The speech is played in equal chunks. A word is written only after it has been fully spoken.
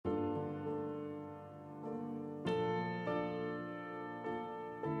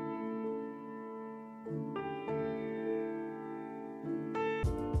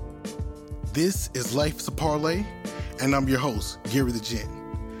This is Life is a Parlay, and I'm your host, Gary the Gent.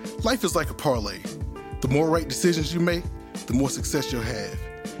 Life is like a parlay. The more right decisions you make, the more success you'll have.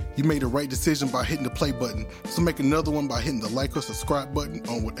 You made the right decision by hitting the play button, so make another one by hitting the like or subscribe button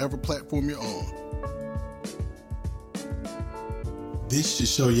on whatever platform you're on. This should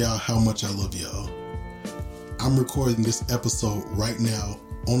show y'all how much I love y'all. I'm recording this episode right now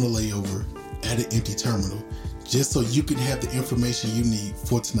on a layover at an empty terminal, just so you can have the information you need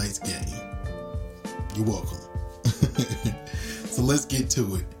for tonight's game. You're welcome. So let's get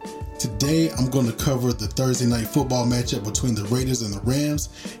to it. Today, I'm going to cover the Thursday night football matchup between the Raiders and the Rams,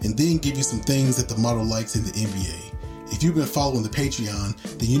 and then give you some things that the model likes in the NBA. If you've been following the Patreon,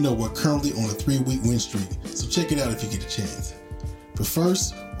 then you know we're currently on a 3-week win streak, so check it out if you get a chance. But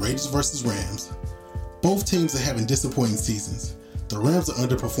first, Raiders versus Rams. Both teams are having disappointing seasons. The Rams are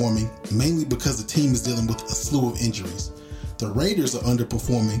underperforming, mainly because the team is dealing with a slew of injuries. The Raiders are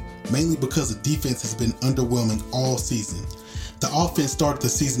underperforming, mainly because the defense has been underwhelming all season. The offense started the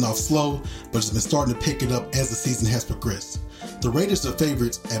season off slow, but has been starting to pick it up as the season has progressed. The Raiders are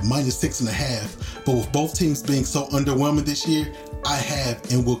favorites at -6.5, but with both teams being so underwhelming this year, I have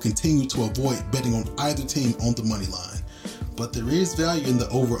and will continue to avoid betting on either team on the money line. But there is value in the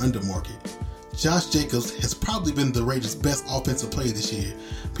over-under market. Josh Jacobs has probably been the Raiders' best offensive player this year,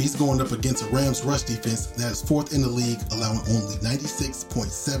 but he's going up against a Rams rush defense that is 4th in the league, allowing only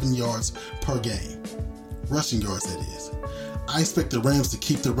 96.7 yards per game. Rushing yards, that is. I expect the Rams to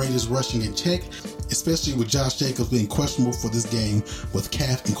keep the Raiders rushing in check, especially with Josh Jacobs being questionable for this game with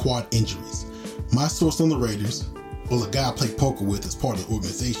calf and quad injuries. My source on the Raiders, well, a guy I play poker with as part of the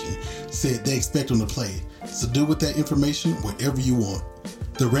organization, said they expect him to play, so do with that information whatever you want.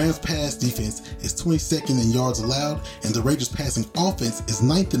 The Rams' pass defense is 22nd in yards allowed, and the Raiders' passing offense is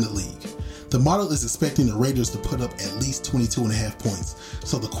 9th in the league. The model is expecting the Raiders to put up at least 22.5 points.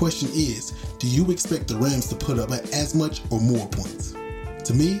 So the question is, do you expect the Rams to put up as much or more points?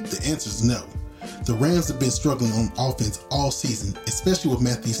 To me, the answer is no. The Rams have been struggling on offense all season, especially with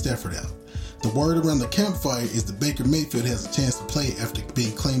Matthew Stafford out. The word around the campfire is that Baker Mayfield has a chance to play after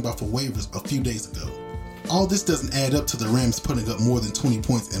being claimed off of waivers a few days ago. All this doesn't add up to the Rams putting up more than 20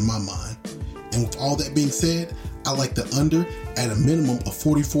 points in my mind. And with all that being said, I like the under at a minimum of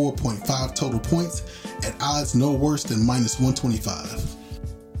 44.5 total points at odds no worse than -125.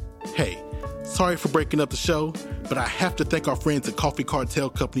 Hey, sorry for breaking up the show, but I have to thank our friends at Coffee Cartel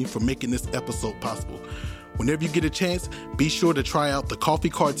Company for making this episode possible. Whenever you get a chance, be sure to try out the Coffee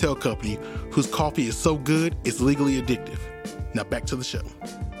Cartel Company, whose coffee is so good it's legally addictive. Now back to the show.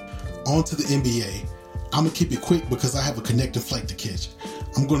 On to the NBA. I'm going to keep it quick because I have a connecting flight to catch.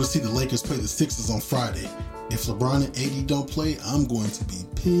 I'm going to see the Lakers play the Sixers on Friday. If LeBron and AD don't play, I'm going to be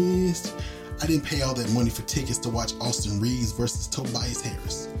pissed. I didn't pay all that money for tickets to watch Austin Reeves versus Tobias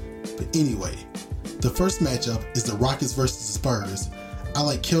Harris. But anyway, the first matchup is the Rockets versus the Spurs. I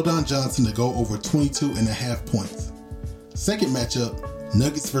like Keldon Johnson to go over 22.5 points. Second matchup,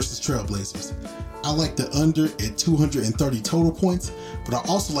 Nuggets versus Trailblazers. I like the under at 230 total points, but I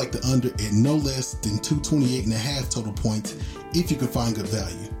also like the under at no less than 228.5 total points if you can find good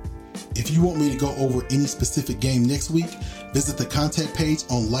value. If you want me to go over any specific game next week, visit the contact page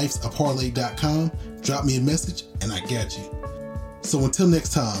on lifesaparlay.com, drop me a message, and I got you. So until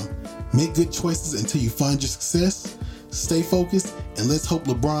next time, make good choices until you find your success, stay focused, and let's hope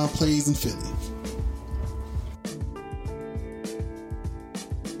LeBron plays in Philly.